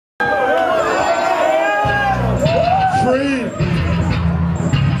Free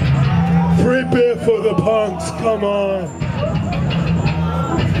beer for the punks, come on.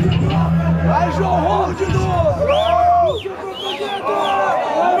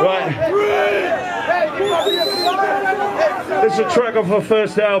 Right. This is a track off our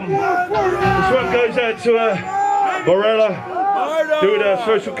first album. This one goes out to Morella, doing our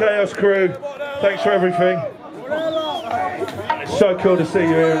Social Chaos crew. Thanks for everything. It's so cool to see you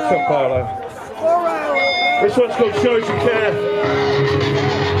here in São Paulo. This one's called Shows You Care.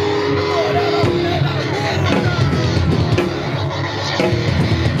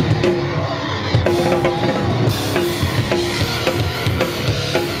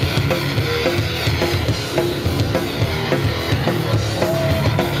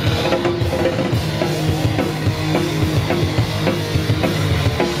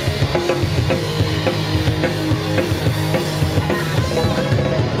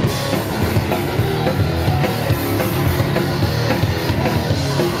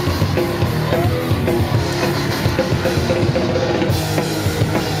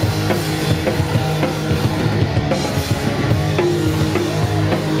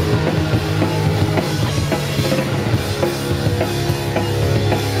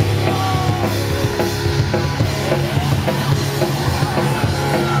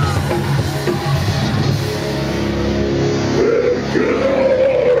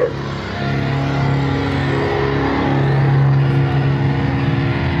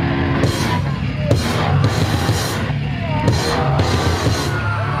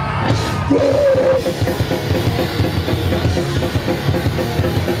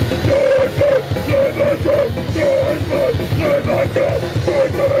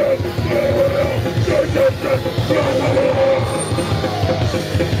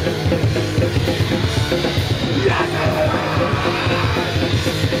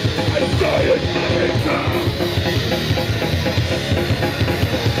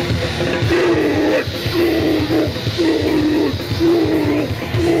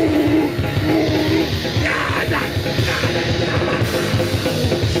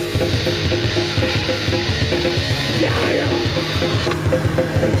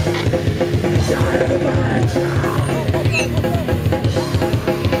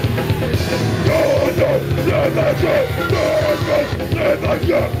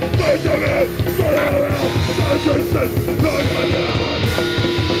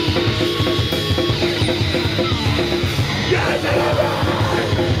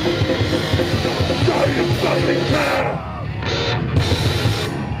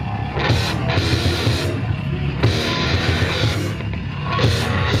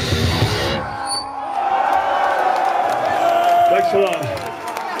 Thanks a lot.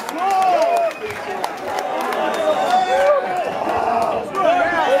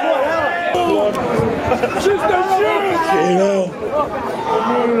 You know,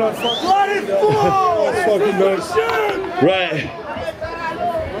 that's fucking nice. Right.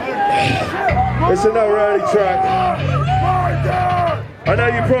 It's another early track. I know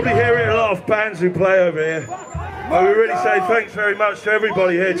you probably hear it in a lot of bands who play over here. But we really say thanks very much to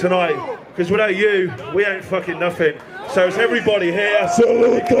everybody here tonight. Because without you, we ain't fucking nothing. So it's everybody here.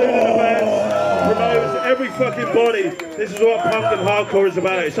 Including the bands, promoters, every fucking body. This is what punk and hardcore is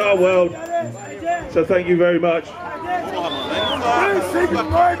about. It's our world. So thank you very much.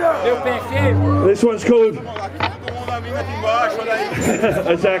 This one's called...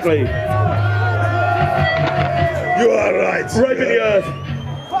 Exactly. You are right. Raping the earth.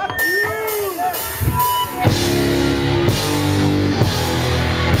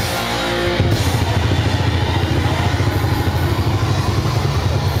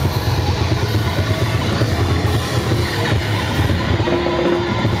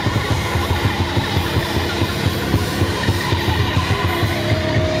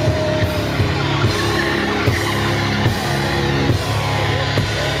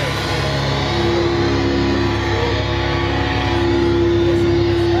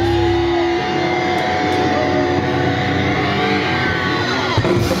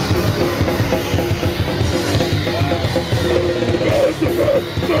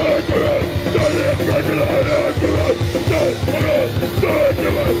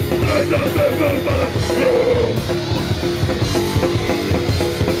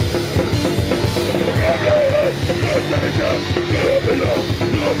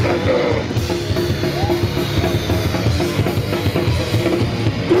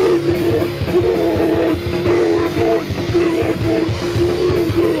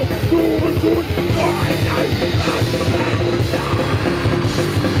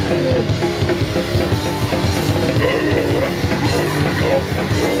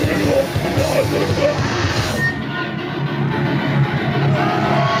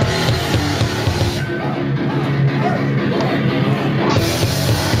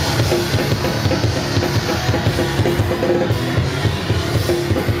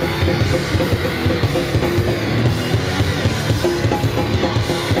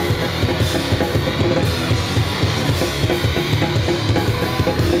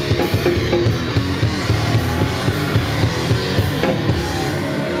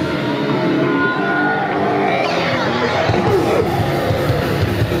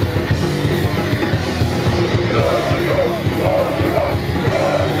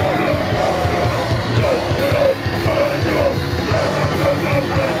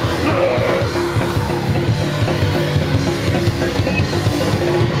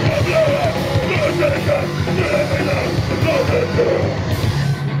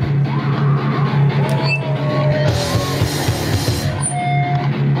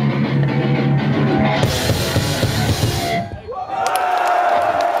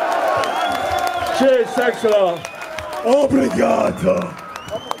 Thanks a lot. Obrigado.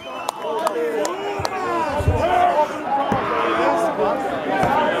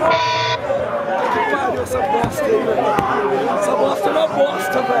 Essa bosta aí, velho. Essa bosta é uma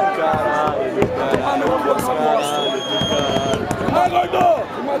bosta, velho. Caralho, tomar no cu essa bosta. Ai, gordo!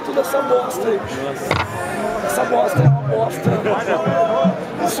 Tomar tudo essa bosta aí. Essa bosta é uma bosta.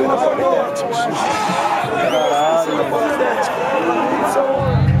 Isso não é paminete, bicho. Isso não é paminete. Isso é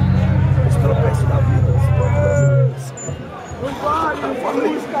os tropeços da vida. Não vai, não fala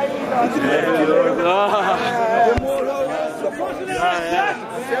isso ainda. Demorou.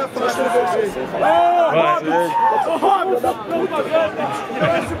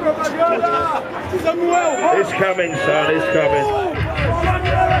 It's coming, son, it's coming.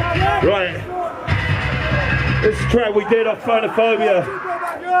 Right. This track we did off Phonophobia.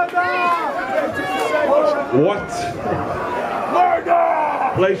 What?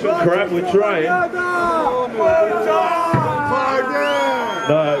 Play some crap, we're trying.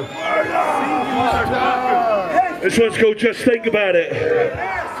 No. This one's called Just Think About It.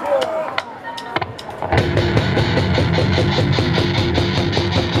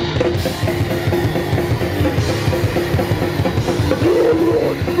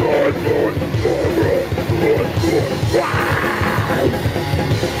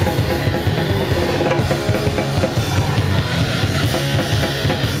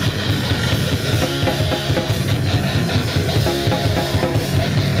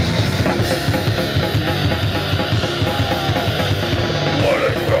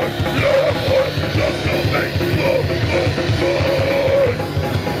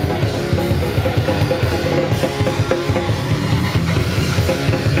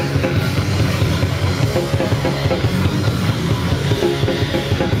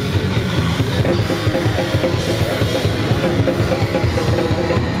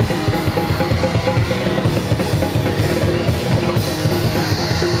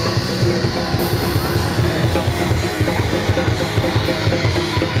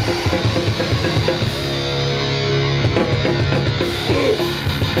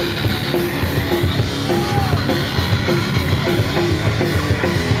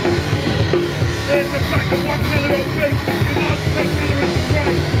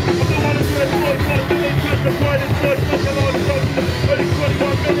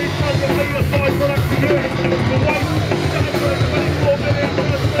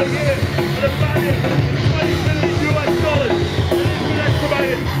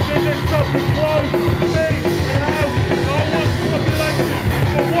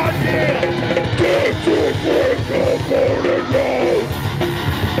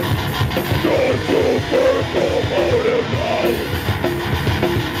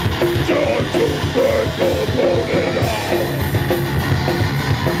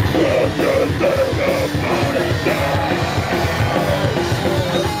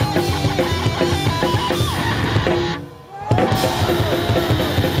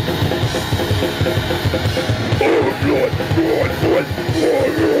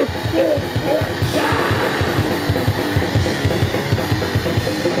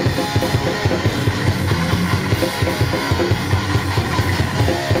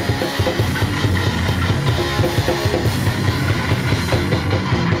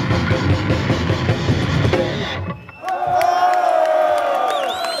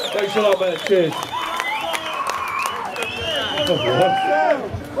 Thanks a lot, man. Cheers.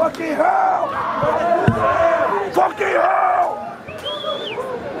 Fucking hell! Fucking hell!